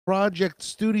Project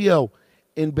Studio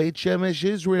in Beit Shemesh,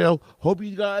 Israel. Hope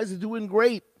you guys are doing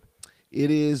great. It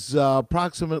is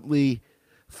approximately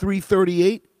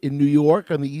 3:38 in New York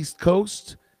on the East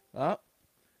Coast.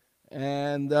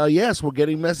 And yes, we're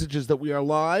getting messages that we are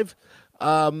live.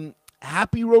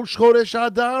 Happy Rosh Chodesh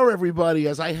Adar, everybody,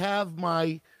 as I have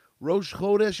my Rosh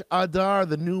Chodesh Adar,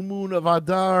 the new moon of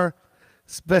Adar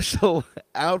special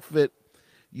outfit.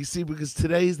 You see, because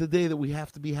today is the day that we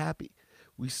have to be happy.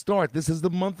 We start. This is the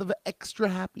month of extra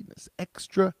happiness,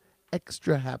 extra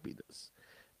happiness.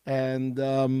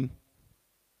 And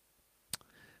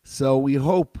so we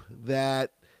hope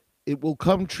that it will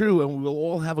come true and we will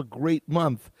all have a great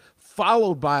month,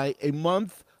 followed by a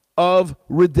month of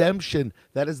redemption.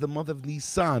 That is the month of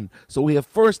Nisan. So we have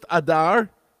first Adar,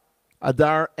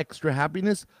 extra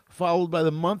happiness, followed by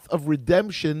the month of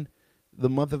redemption, the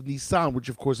month of Nisan, which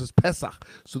of course is Pesach.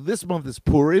 So this month is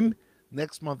Purim.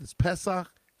 Next month is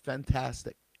Pesach.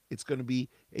 Fantastic. It's going to be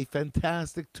a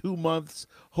fantastic 2 months,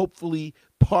 hopefully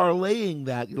parlaying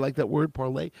that. You like that word,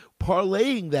 parlay?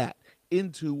 Parlaying that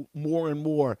into more and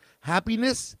more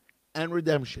happiness and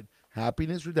redemption.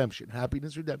 Happiness, redemption,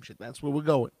 happiness, redemption. That's where we're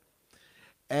going.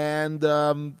 And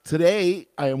today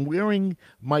I am wearing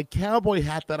my cowboy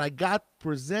hat that I got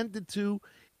presented to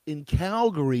in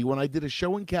Calgary when I did a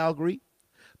show in Calgary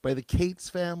by the Cates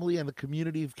family and the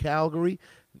community of Calgary.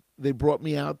 They brought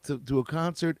me out to do a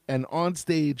concert, and on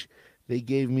stage they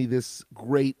gave me this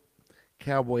great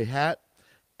cowboy hat.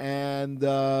 And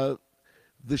the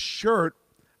shirt,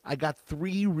 I got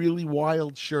 3 really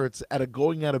wild shirts at a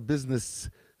going out of business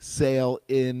sale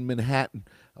in Manhattan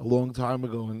a long time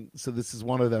ago, and so this is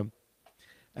one of them.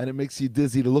 And it makes you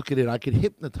dizzy to look at it. I could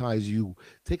hypnotize you.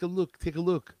 Take a look.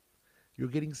 You're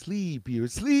getting sleepier.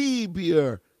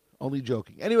 Only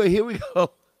joking. Anyway, here we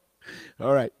go.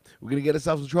 All right, we're going to get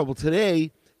ourselves in trouble.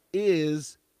 Today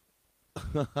is,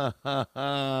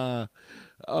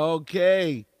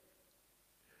 okay.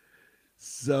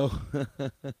 So,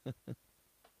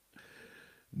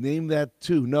 name that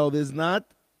tune. No, there's not.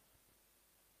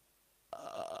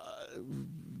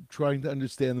 Trying to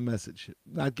understand the message.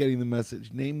 Not getting the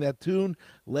message. Name that tune.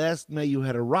 Last May you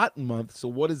had a rotten month, so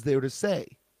what is there to say?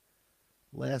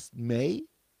 Last May?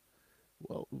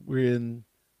 Well, we're in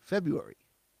February.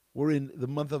 We're in the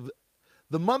month of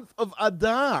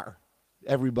Adar,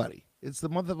 everybody. It's the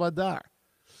month of Adar.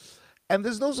 And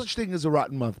there's no such thing as a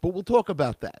rotten month, but we'll talk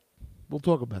about that.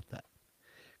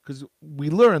 Because we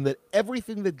learn that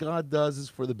everything that God does is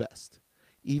for the best,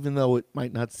 even though it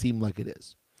might not seem like it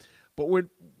is. But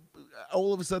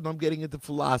all of a sudden I'm getting into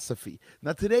philosophy.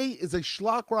 Now today is a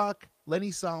Shlock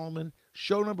Lenny Solomon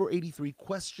show number 83,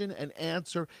 question and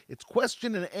answer. It's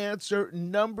question and answer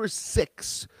number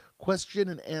 6. Question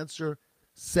and answer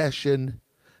session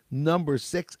number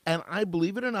 6. And I,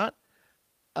 believe it or not,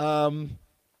 I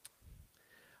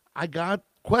got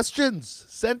questions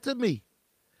sent to me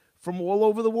from all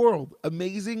over the world.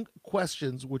 Amazing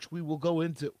questions, which we will go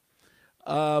into.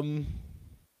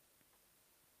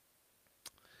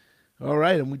 All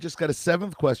right, and we just got a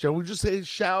 7th question. We just say a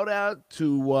shout out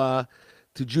to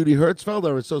Judy Hertzfeld,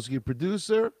 our associate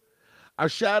producer. Our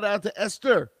shout out to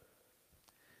Esther,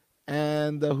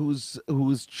 and who's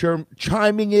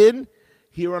chiming in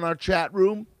here on our chat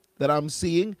room that I'm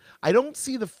seeing. I don't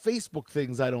see the Facebook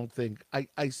things, I don't think.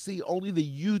 I see only the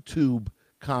YouTube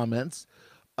comments.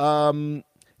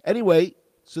 Anyway,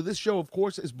 so this show, of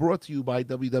course, is brought to you by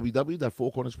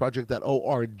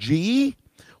www.fourcornersproject.org.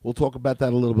 We'll talk about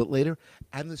that a little bit later.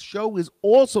 And the show is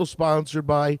also sponsored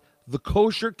by the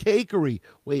Kosher Cakery.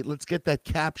 Wait, let's get that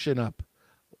caption up.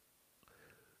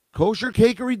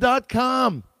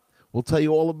 KosherCakery.com. We'll tell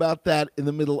you all about that in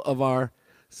the middle of our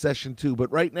session 2.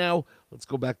 But right now, let's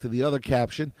go back to the other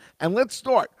caption. And let's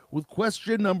start with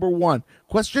question number 1.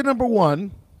 Question number 1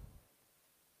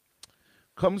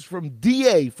 comes from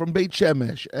D.A. from Beit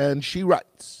Shemesh. And she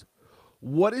writes,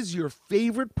 what is your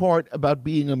favorite part about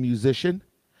being a musician?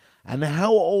 And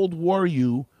how old were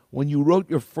you when you wrote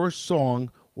your first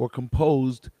song or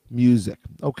composed music?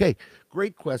 Okay,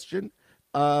 great question.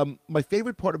 My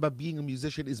favorite part about being a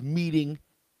musician is meeting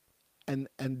and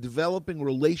developing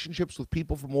relationships with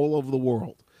people from all over the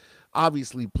world.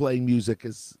 Obviously, playing music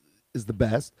is the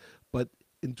best, but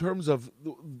in terms of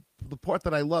the part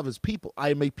that I love is people. I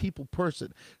am a people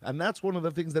person, and that's one of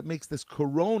the things that makes this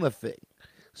Corona thing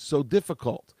so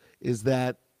difficult, is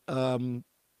that the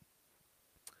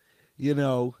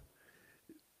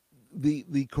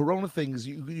Corona thing is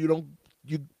you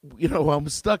I'm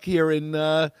stuck here in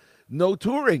no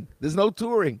touring. There's no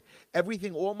touring.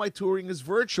 Everything, all my touring is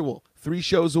virtual. 3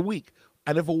 shows a week.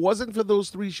 And if it wasn't for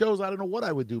those 3 shows, I don't know what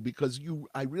I would do, because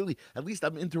at least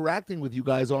I'm interacting with you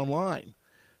guys online,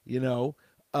 you know.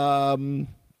 Um,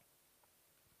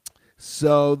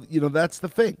 so, that's the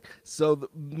thing. So,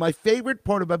 my favorite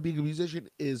part about being a musician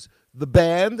is the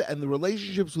band and the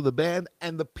relationships with the band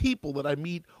and the people that I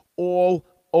meet all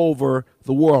over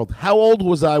the world. How old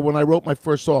was I when I wrote my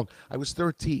first song? I was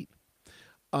 13.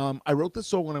 I wrote this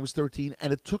song when I was 13,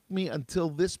 and it took me until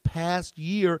this past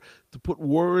year to put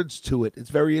words to it. It's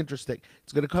very interesting.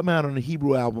 It's going to come out on a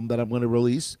Hebrew album that I'm going to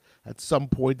release at some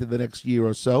point in the next year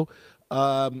or so.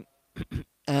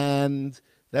 And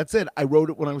that's it. I wrote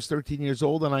it when I was 13 years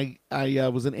old, and I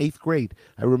was in 8th grade.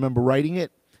 I remember writing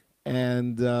it,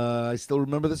 and I still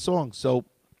remember the song. So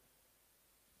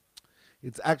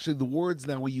it's actually the words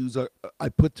now we use. I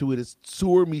put to it as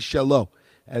Tsur Mishelo,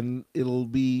 and it'll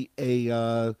be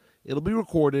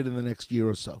recorded in the next year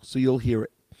or so. So you'll hear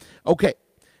it. Okay,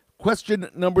 question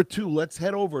number 2. Let's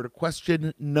head over to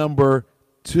question number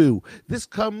 2. This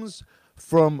comes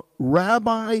from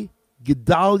Rabbi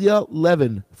Gedalia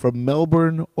Levin from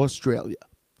Melbourne, Australia.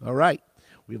 All right.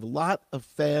 We have a lot of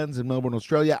fans in Melbourne,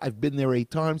 Australia. I've been there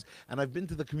 8 times, and I've been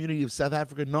to the community of South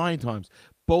Africa 9 times.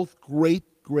 Both great,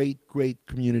 great, great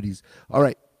communities. All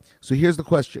right. So here's the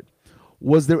question.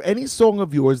 Was there any song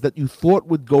of yours that you thought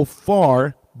would go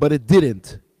far, but it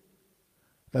didn't?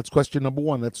 That's question number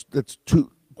 1. That's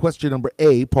question number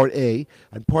A, part A.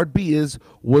 And part B is,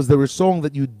 was there a song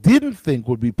that you didn't think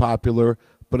would be popular,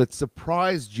 but it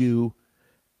surprised you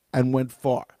and went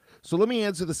far? So let me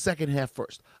answer the second half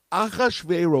first.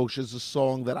 Achashverosh is a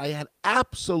song that I had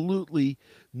absolutely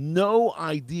no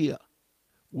idea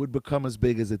would become as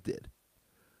big as it did.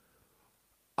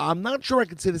 I'm not sure I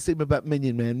could say the same about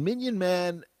Minyan Man. Minyan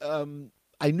Man,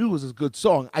 I knew it was a good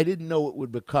song. I didn't know it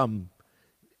would become,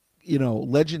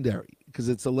 legendary, because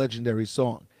it's a legendary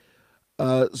song.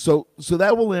 So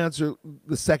that will answer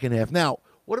the second half. Now,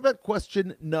 what about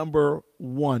question number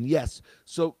 1? Yes.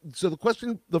 So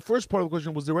the first part of the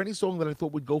question, was there any song that I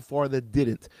thought would go far that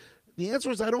didn't? The answer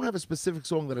is I don't have a specific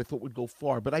song that I thought would go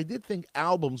far, but I did think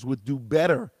albums would do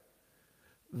better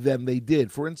than they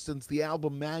did. For instance, the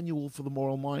album Manual for the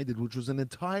Moral-Minded, which was an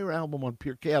entire album on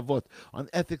Pirkei Avot, on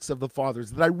ethics of the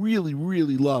fathers, that I really,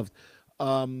 really loved,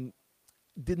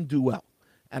 didn't do well.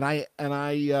 And I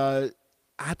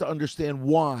had to understand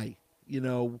why.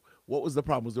 What was the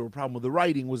problem? Was there a problem with the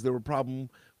writing? Was there a problem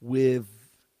with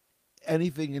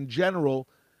anything in general?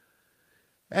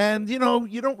 And you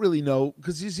don't really know,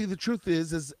 because you see, the truth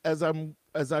is, as I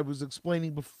was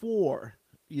explaining before,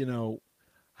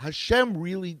 Hashem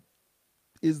really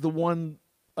is the one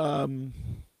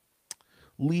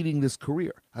leading this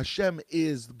career.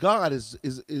 God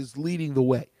is leading the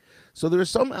way. So there are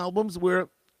some albums where,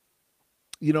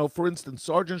 for instance,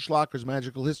 Sergeant Shlockers'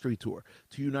 Magical History Tour,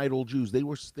 To Unite All Jews, they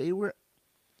were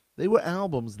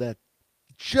albums that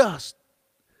just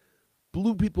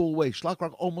blew people away. Shlock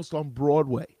Rock almost on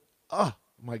Broadway. Oh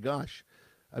my gosh,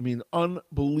 I mean,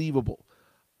 unbelievable.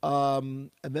 And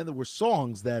then there were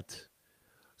songs that.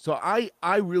 So I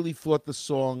really thought the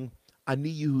song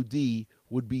Ani Yehudi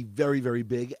would be very, very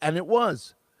big, and it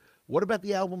was. What about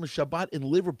the album of Shabbat in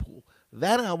Liverpool?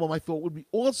 That album I thought would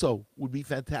be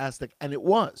fantastic, and it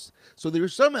was. So there are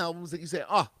some albums that you say,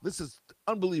 this is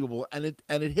unbelievable, and it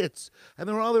hits. And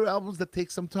there are other albums that take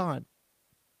some time.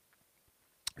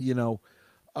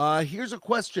 Here's a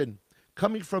question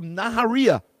coming from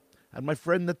Naharia, and my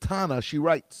friend Natana. She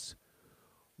writes,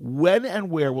 when and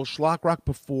where will Shlock Rock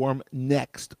perform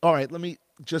next? All right,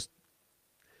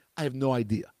 I have no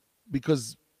idea,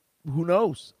 because who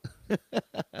knows?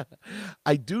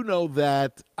 I do know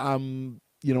that I'm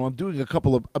doing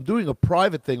a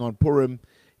private thing on Purim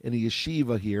in a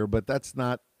yeshiva here, but that's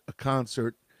not a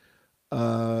concert.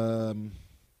 I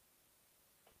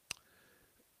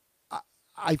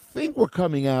think we're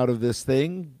coming out of this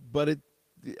thing, but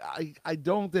I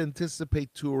don't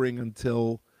anticipate touring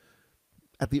until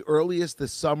at the earliest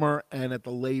this summer and at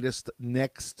the latest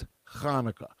next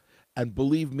Hanukkah. And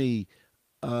believe me,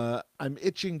 I'm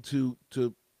itching to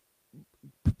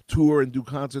tour and do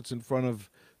concerts in front of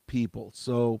people.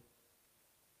 So,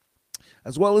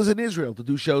 as well as in Israel, to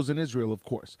do shows in Israel, of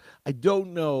course. I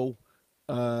don't know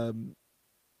though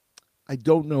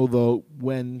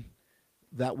when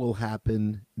that will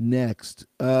happen next.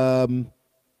 All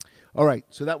right,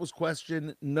 so that was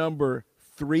question number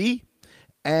 3,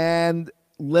 and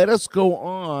let us go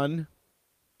on.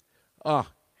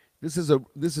 This is a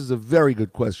very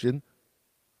good question.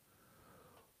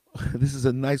 This is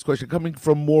a nice question coming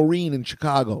from Maureen in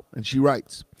Chicago, and she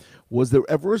writes, was there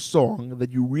ever a song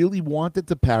that you really wanted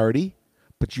to parody,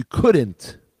 but you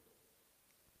couldn't?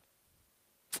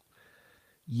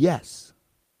 Yes,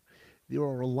 there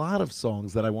are a lot of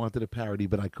songs that I wanted to parody,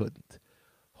 but I couldn't.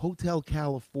 Hotel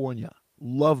California,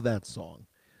 love that song.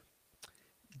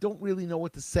 Don't really know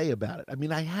what to say about it. I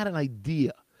mean, I had an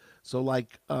idea. So,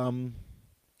 like,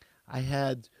 I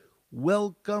had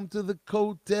Welcome to the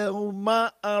Kotel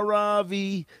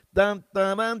Ma'aravi. Dun,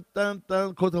 dun, dun, dun,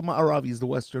 dun. Kotel Ma'aravi is the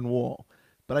Western Wall.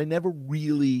 But I never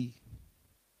really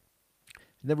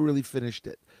finished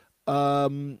it.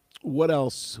 What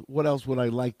else? What else would I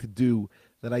like to do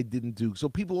that I didn't do? So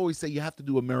people always say you have to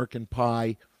do American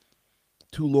Pie.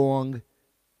 Too long.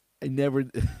 I never,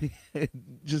 it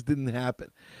just didn't happen.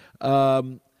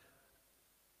 Um,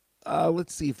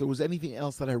 let's see if there was anything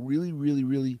else that I really, really,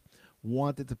 really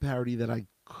wanted to parody that I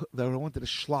wanted to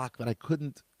schlock that I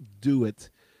couldn't do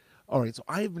it. All right, so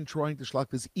I have been trying to schlock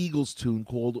this Eagles tune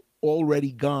called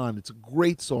 "Already Gone." It's a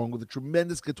great song with a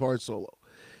tremendous guitar solo.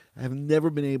 I have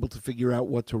never been able to figure out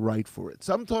what to write for it.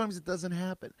 Sometimes it doesn't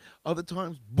happen. Other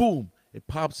times, boom, it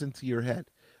pops into your head.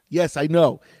 Yes, I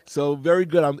know. So very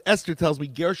good. Esther tells me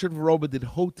Gershon Veroba did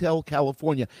Hotel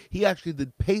California. He actually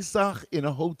did Pesach in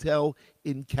a hotel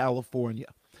in California.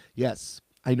 Yes,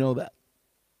 I know that.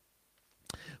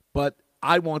 But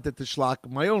I wanted to schlock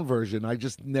my own version. I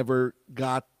just never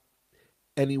got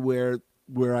anywhere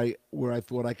where I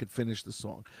thought I could finish the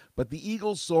song. But the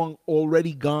Eagles song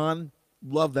 "Already Gone,"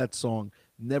 love that song.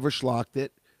 Never schlocked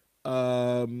it.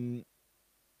 Um,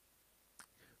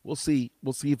 we'll see.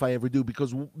 We'll see if I ever do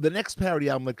because the next parody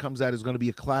album that comes out is going to be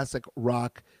a classic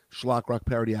rock schlock rock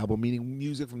parody album, meaning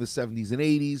music from the 70s and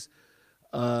 80s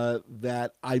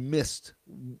that I missed,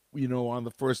 on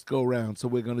the first go round. So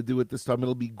we're going to do it this time.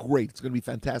 It'll be great. It's going to be a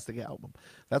fantastic album.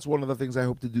 That's one of the things I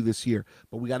hope to do this year.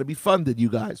 But we got to be funded, you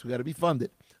guys. We got to be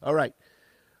funded. All right.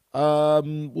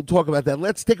 We'll talk about that.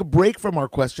 Let's take a break from our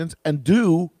questions and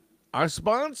do our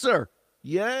sponsor.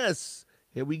 Yes.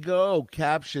 Here we go.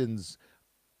 Captions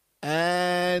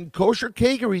and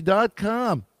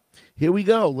koshercakery.com. Here we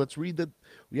go. Let's read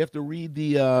we have to read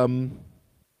the,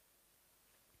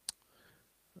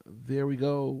 there we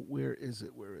go. Where is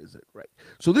it? Where is it? Right.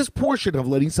 So this portion of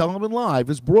Lenny Solomon Live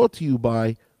is brought to you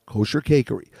by Kosher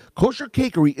Cakery. Kosher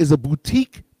Cakery is a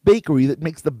boutique bakery that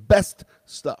makes the best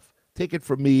stuff. Take it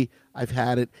from me. I've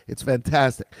had it. It's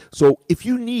fantastic. So if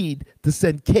you need to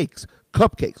send cakes,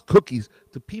 cupcakes, cookies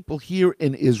to people here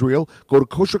in Israel, go to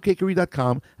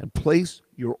koshercakery.com and place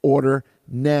your order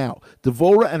now.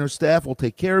 Devorah and her staff will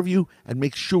take care of you and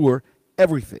make sure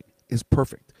everything is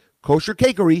perfect. Kosher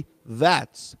Cakery,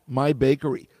 that's my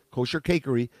bakery.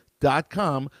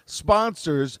 Koshercakery.com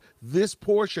sponsors this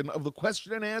portion of the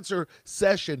question and answer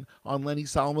session on Lenny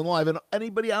Solomon Live. And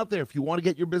anybody out there, if you want to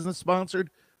get your business sponsored,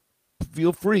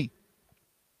 feel free.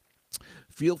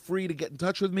 Feel free to get in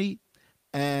touch with me,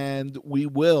 and we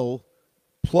will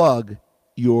plug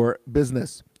your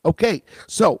business. Okay,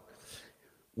 so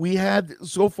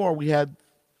so far we had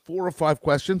 4 or 5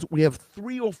 questions. We have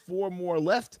 3 or 4 more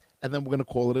left, and then we're going to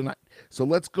call it a night. So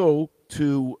let's go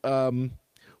to,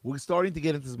 we're starting to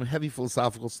get into some heavy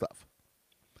philosophical stuff.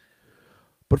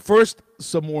 But first,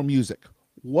 some more music.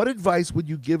 What advice would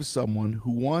you give someone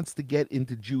who wants to get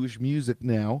into Jewish music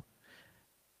now?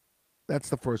 That's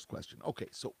the first question. Okay,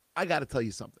 so I got to tell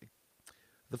you something.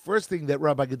 The first thing that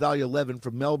Rabbi Gedalia Levin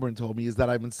from Melbourne told me is that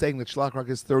I've been saying that Shlock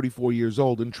is 34 years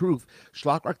old. In truth,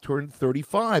 Shlock turned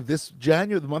 35 this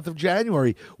January, the month of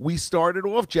January. We started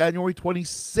off January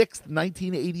 26th,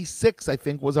 1986, I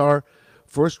think, was our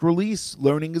first release.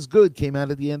 Learning is Good came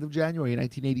out at the end of January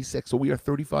 1986. So we are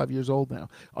 35 years old now.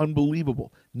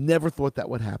 Unbelievable. Never thought that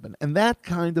would happen. And that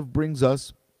kind of brings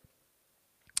us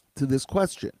to this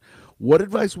question. What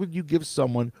advice would you give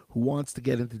someone who wants to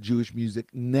get into Jewish music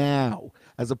now,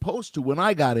 as opposed to when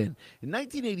I got in? In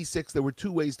 1986, there were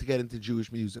 2 ways to get into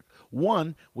Jewish music.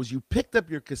 One was you picked up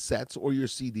your cassettes or your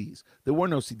CDs. There were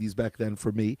no CDs back then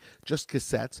for me, just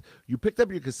cassettes. You picked up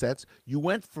your cassettes, you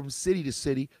went from city to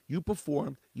city, you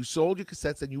performed, you sold your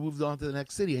cassettes, and you moved on to the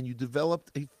next city, and you developed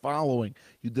a following.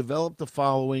 You developed a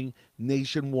following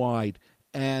nationwide,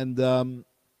 and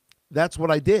that's what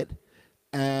I did.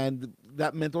 And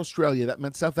that meant Australia, that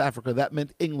meant South Africa, that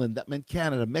meant England, that meant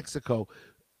Canada, Mexico,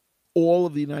 all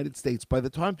of the United States. By the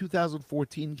time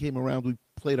 2014 came around, we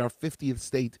played our 50th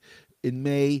state in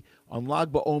May. On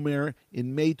Lag BaOmer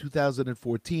in May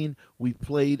 2014, we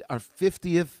played our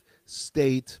 50th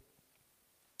state,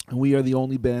 and we are the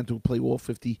only band to play all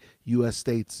 50 U.S.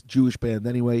 states, Jewish band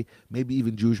anyway, maybe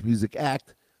even Jewish Music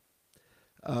Act.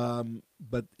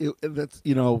 But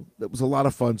that was a lot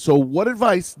of fun. So what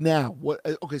advice now?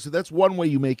 Okay, so that's one way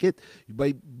you make it,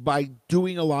 by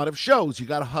doing a lot of shows. You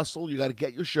got to hustle, you got to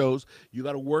get your shows, you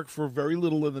got to work for very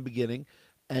little in the beginning,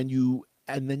 and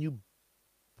then you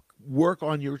work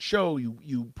on your show,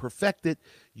 you perfect it,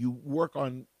 you work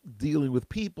on dealing with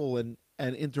people and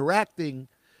interacting,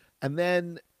 and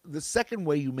then the second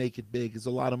way you make it big is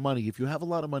a lot of money. If you have a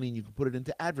lot of money and you can put it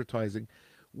into advertising,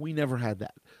 we never had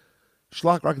that.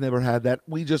 Schlockrock never had that.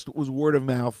 We just was word of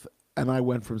mouth, and I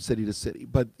went from city to city.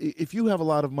 But if you have a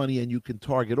lot of money and you can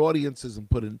target audiences and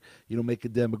put in, make a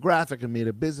demographic and made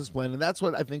a business plan, and that's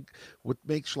what I think what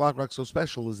makes Schlockrock so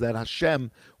special is that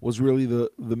Hashem was really the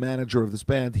manager of this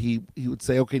band. He would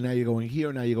say, okay, now you're going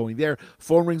here, now you're going there.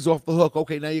 Phone rings off the hook.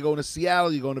 Okay, now you're going to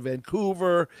Seattle, you're going to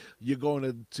Vancouver, you're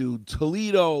going to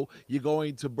Toledo, you're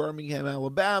going to Birmingham,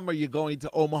 Alabama, you're going to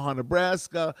Omaha,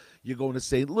 Nebraska, you're going to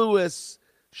St. Louis,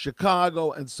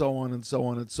 Chicago, and so on and so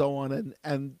on and so on,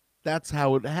 and that's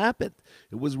how it happened.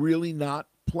 It was really not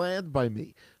planned by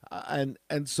me, and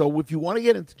so if you want to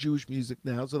get into Jewish music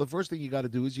now, so the first thing you got to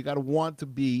do is you got to want to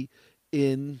be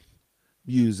in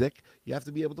music. You have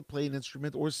to be able to play an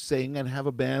instrument or sing and have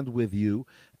a band with you.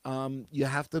 You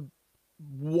have to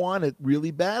want it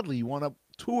really badly. You want to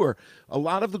tour. A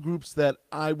lot of the groups that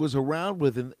I was around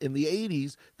with in the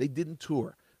 80s, they didn't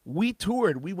tour. We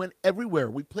toured. We went everywhere.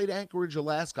 We played Anchorage,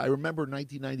 Alaska. I remember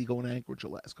 1990 going to Anchorage,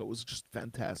 Alaska. It was just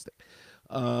fantastic.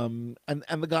 And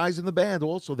the guys in the band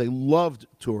also, they loved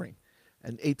touring.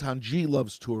 And Eitan G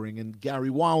loves touring, and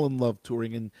Gary Wallen loved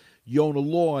touring, and Yona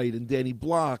Lloyd, and Danny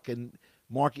Block, and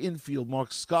Mark Infield, Mark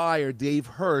Skyer, Dave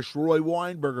Hirsch, Roy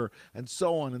Weinberger, and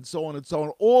so on and so on and so on.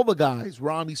 All the guys,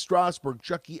 Rami Strasberg,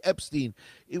 Chucky Epstein.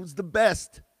 It was the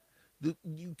best.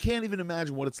 You can't even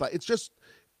imagine what it's like. It's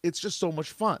just so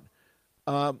much fun.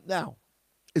 Now,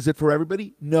 is it for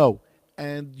everybody? No.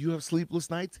 And you have sleepless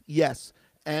nights? Yes.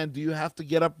 And do you have to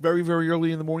get up very, very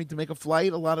early in the morning to make a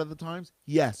flight a lot of the times?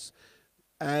 Yes.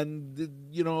 And,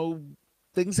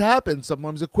 things happen.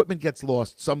 Sometimes equipment gets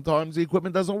lost. Sometimes the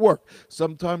equipment doesn't work.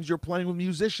 Sometimes you're playing with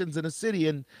musicians in a city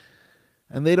and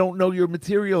they don't know your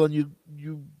material, and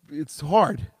you it's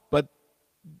hard. But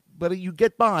you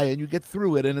get by and you get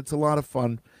through it, and it's a lot of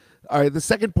fun. All right, the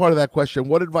second part of that question,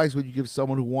 what advice would you give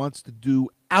someone who wants to do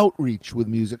outreach with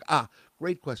music?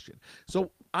 Great question.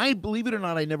 So believe it or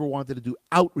not, I never wanted to do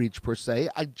outreach per se.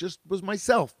 I just was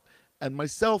myself. And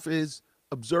myself is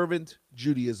observant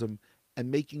Judaism and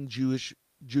making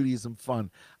Judaism fun.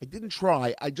 I didn't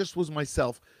try. I just was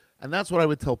myself. And that's what I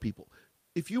would tell people.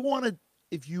 If you want,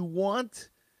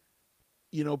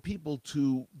 people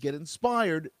to get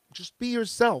inspired, just be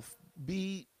yourself.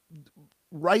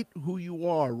 Write who you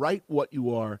are, write what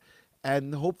you are,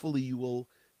 and hopefully you will,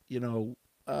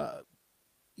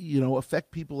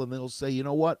 affect people, and they'll say, you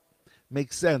know what,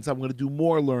 makes sense. I'm going to do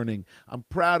more learning. I'm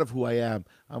proud of who I am.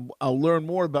 I'll learn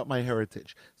more about my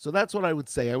heritage. So that's what I would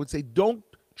say. I would say, don't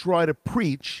try to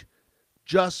preach,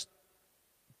 just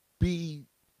be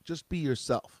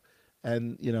yourself,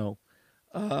 and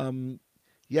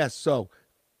yes. So,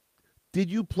 did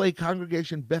you play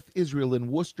Congregation Beth Israel in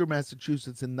Worcester,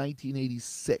 Massachusetts in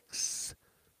 1986?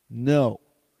 No.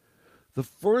 The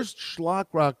first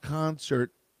Schlockrock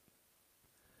concert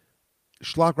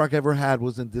Schlockrock ever had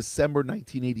was in December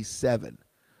 1987.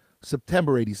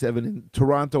 September 87 in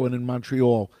Toronto and in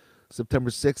Montreal. September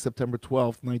 6th, September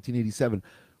 12th, 1987.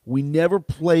 We never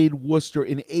played Worcester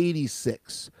in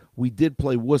 86. We did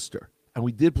play Worcester, and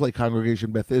we did play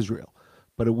Congregation Beth Israel.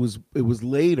 But it was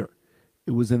later.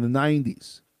 It was in the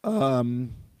 90s.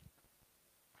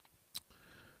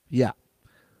 Yeah.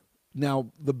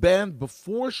 Now, the band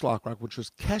before Schlockrock, which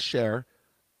was Kesher,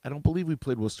 I don't believe we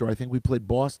played Worcester. I think we played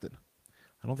Boston.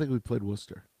 I don't think we played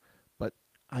Worcester. But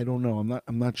I don't know.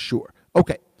 I'm not sure.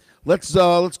 Okay. Let's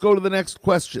go to the next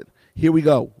question. Here we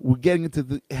go. We're getting into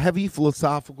the heavy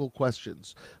philosophical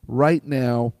questions right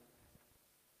now.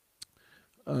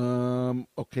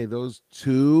 Okay, those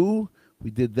two.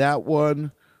 We did that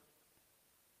one.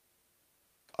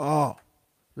 Oh,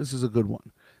 this is a good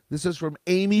one. This is from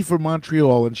Amy from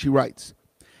Montreal, and she writes,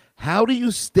 how do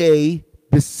you stay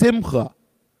besimcha?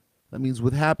 That means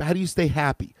with happy. How do you stay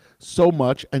happy so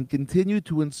much and continue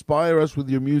to inspire us with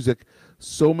your music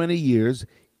so many years,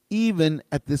 even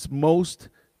at this most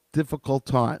difficult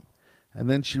time? And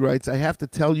then she writes, I have to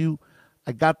tell you,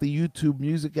 I got the YouTube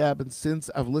music app, and since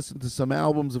I've listened to some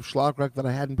albums of Schlockrock that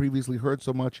I hadn't previously heard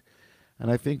so much, and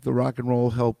I think the rock and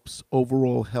roll helps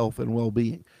overall health and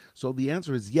well-being. So the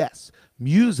answer is yes.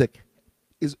 Music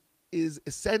is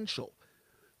essential.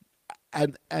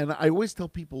 And I always tell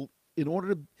people, in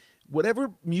order to, whatever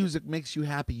music makes you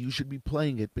happy, you should be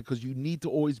playing it, because you need to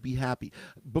always be happy.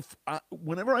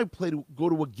 Whenever I go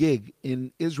to a gig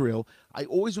in Israel, I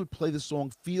always would play the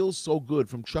song Feels So Good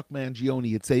from Chuck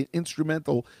Mangione. It's an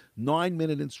instrumental,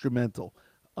 9-minute instrumental.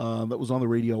 that was on the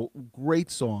radio. Great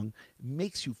song. It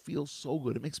makes you feel so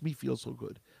good. It makes me feel so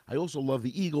good. I also love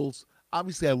the Eagles.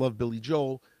 Obviously, I love Billy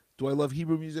Joel. Do I love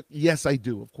Hebrew music? Yes, I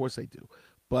do. Of course, I do.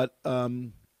 But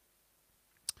there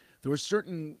are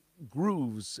certain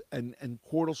grooves and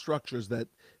chordal structures that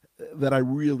I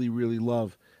really, really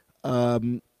love.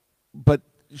 But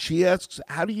she asks,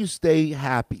 how do you stay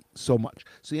happy so much?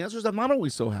 So the answer is, I'm not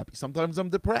always so happy. Sometimes I'm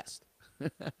depressed.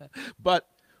 But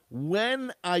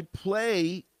when I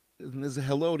play, and there's a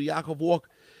hello to Yaakov Walk,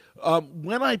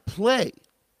 when I play,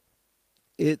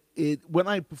 when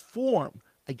I perform,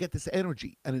 I get this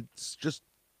energy, and it's just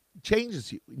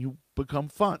changes you. You become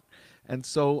fun. And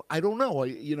so I don't know,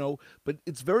 but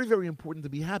it's very, very important to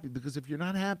be happy, because if you're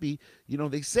not happy,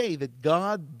 they say that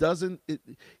God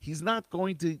he's not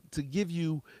going to give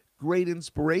you great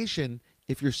inspiration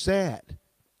if you're sad.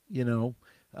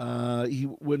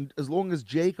 As long as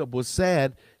Jacob was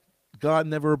sad, God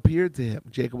never appeared to him.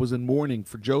 Jacob was in mourning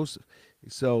for Joseph.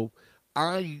 So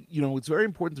it's very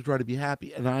important to try to be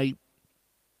happy. And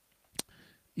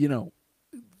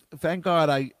thank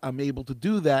God I'm able to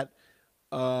do that.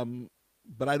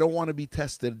 But I don't want to be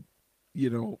tested,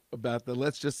 about the.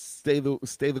 Let's just stay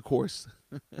the course.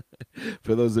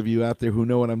 For those of you out there who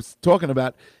know what I'm talking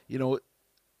about,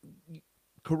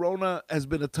 Corona has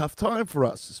been a tough time for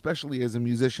us, especially as a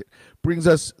musician. Brings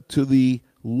us to the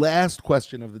last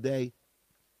question of the day.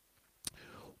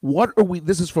 What are we?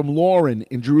 This is from Lauren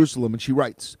in Jerusalem, and she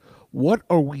writes, "What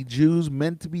are we Jews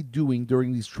meant to be doing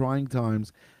during these trying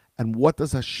times, and what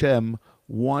does Hashem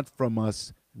want from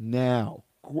us now?"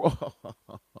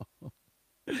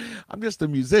 I'm just a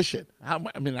musician. How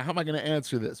am I going to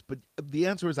answer this? But the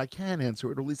answer is I can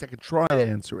answer it, or at least I can try to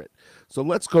answer it. So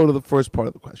let's go to the first part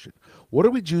of the question. What are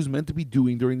we Jews meant to be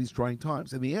doing during these trying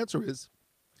times? And the answer is,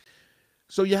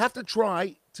 so you have to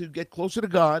try to get closer to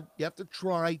God. You have to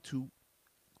try to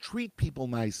treat people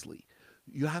nicely.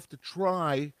 You have to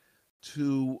try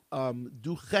to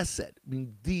do chesed,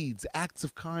 deeds, acts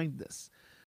of kindness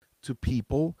to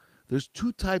people. There's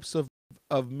two types of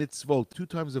mitzvot, two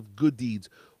types of good deeds.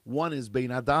 One is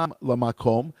bein adam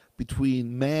lamakom,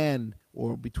 between man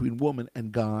or between woman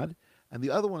and God, and the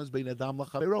other one is bein adam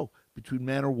lachavero, between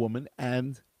man or woman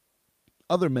and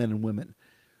other men and women.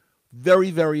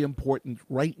 Very, very important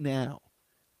right now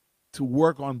to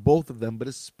work on both of them, but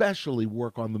especially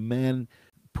work on the man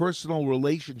personal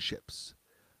relationships.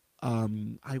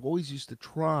 I've always used to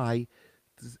try,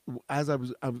 as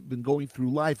I've been going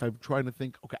through life, I'm trying to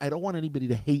think, okay, I don't want anybody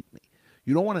to hate me.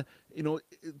 You don't want to,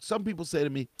 some people say to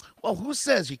me, well, who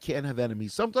says you can't have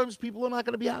enemies? Sometimes people are not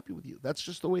going to be happy with you. That's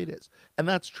just the way it is. And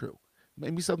that's true.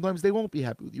 Maybe sometimes they won't be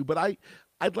happy with you, but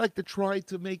I'd like to try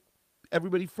to make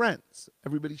everybody friends.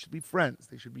 Everybody should be friends.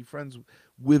 They should be friends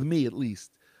with me, at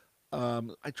least.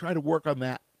 I try to work on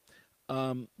that.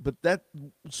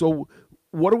 So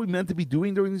what are we meant to be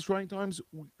doing during these trying times?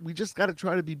 We just got to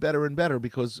try to be better and better,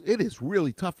 because it is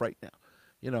really tough right now.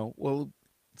 Well,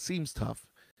 it seems tough.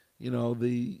 All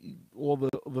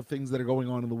the things that are going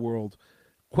on in the world.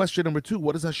 Question number 2,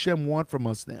 what does Hashem want from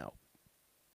us now?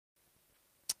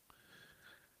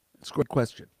 It's a good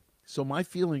question. So my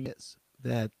feeling is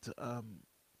that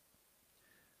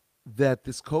that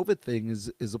this COVID thing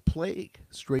is a plague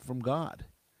straight from God.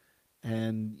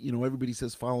 And, everybody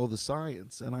says follow the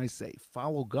science. And I say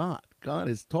follow God. God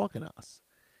is talking to us.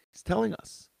 He's telling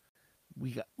us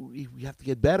we have to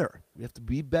get better. We have to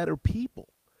be better people.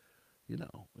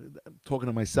 I'm talking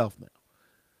to myself now.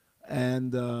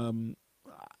 And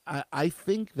I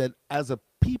think that as a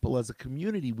people, as a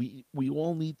community, we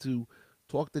all need to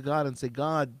talk to God and say,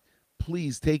 God,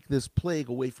 please take this plague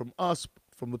away from us,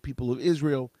 from the people of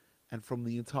Israel, and from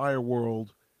the entire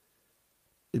world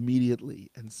immediately,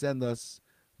 and send us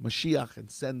Mashiach, and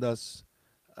send us,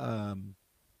 the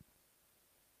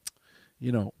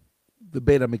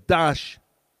Beit HaMikdash,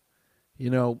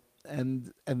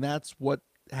 and that's what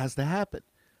has to happen.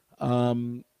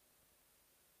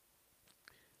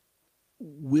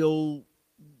 Will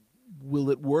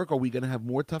it work? Are we going to have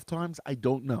more tough times? I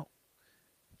don't know.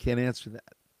 Can't answer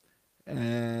that.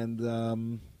 And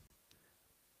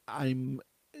I'm,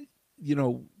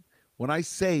 when I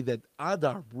say that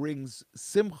Adar brings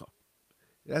Simcha,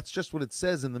 that's just what it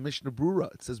says in the Mishnah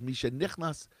Brura. It says Misha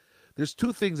Nichnas. There's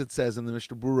two things it says in the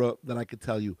Mishnah Brura that I could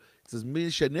tell you. It says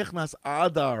Misha Nichnas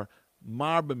Adar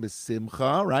Marba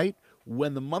Simcha, right?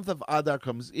 When the month of Adar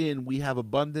comes in, we have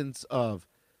abundance of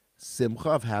Simcha,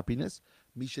 of happiness.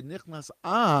 Misha Nichnas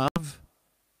Av,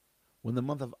 when the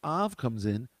month of Av comes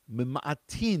in,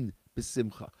 Mima'atin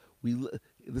B'Simcha.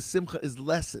 The Simcha is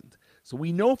lessened. So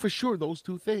we know for sure those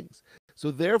two things.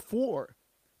 So therefore,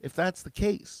 if that's the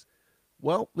case,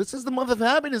 Well, this is the month of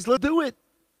happiness. Let's do it.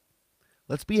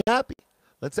 Let's be happy.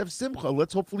 Let's have simcha.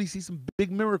 Let's hopefully see some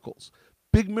big miracles.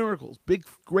 Big miracles. Big,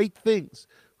 great things.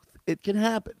 It can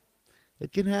happen.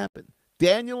 It can happen.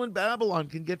 Daniel in Babylon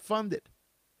can get funded.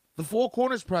 The Four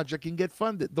Corners Project can get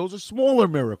funded. Those are smaller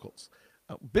miracles.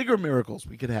 Bigger miracles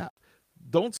we could have.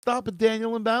 Don't stop at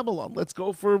Daniel in Babylon. Let's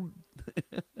go for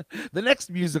the next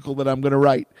musical that I'm going to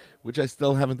write, which I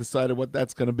still haven't decided what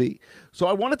that's going to be. So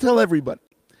I want to tell everybody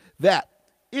that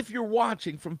if you're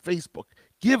watching from Facebook,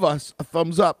 give us a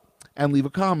thumbs up and leave a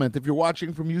comment. If you're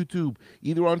watching from YouTube,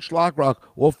 either on Shlockers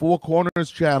or Four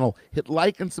Corners channel, hit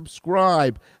like and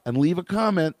subscribe and leave a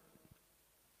comment.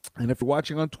 And if you're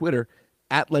watching on Twitter,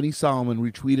 at Lenny Solomon,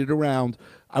 retweet it around.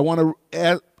 I want to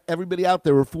ask everybody out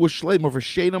there, refuah shleima for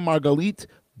Shana Margalit,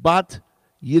 Bat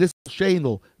Yidis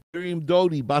Shenel, Miriam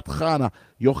Dodi, Bat Chana,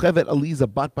 Yochevet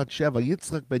Aliza, Bat Batsheva,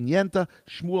 Yitzchak Ben Yenta,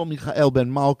 Shmuel Michael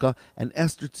Ben Malka, and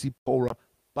Esther Tzipora,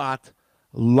 Bat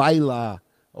Laila.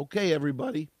 Okay,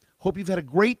 everybody. Hope you've had a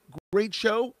great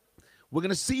show. We're going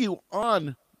to see you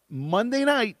on Monday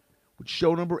night with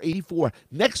show number 84.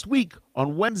 Next week,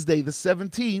 on Wednesday the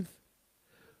 17th,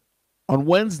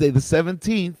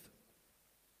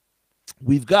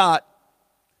 we've got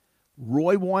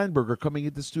Roy Weinberger coming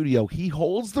into the studio. He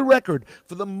holds the record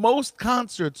for the most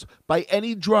concerts by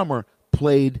any drummer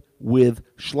played with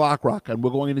Shlockers, and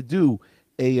we're going to do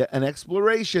an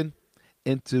exploration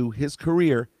into his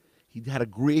career. He has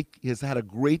had a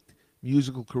great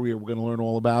musical career. We're going to learn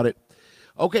all about it.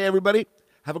 Okay, everybody,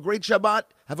 have a great Shabbat.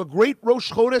 Have a great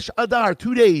Rosh Chodesh Adar.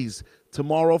 2 days.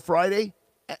 Tomorrow, Friday.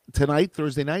 Tonight,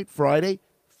 Thursday night. Friday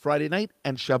night,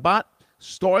 and Shabbat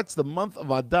starts the month of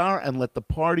Adar, and let the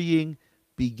partying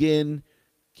begin.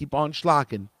 Keep on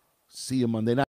shlocking. See you Monday night.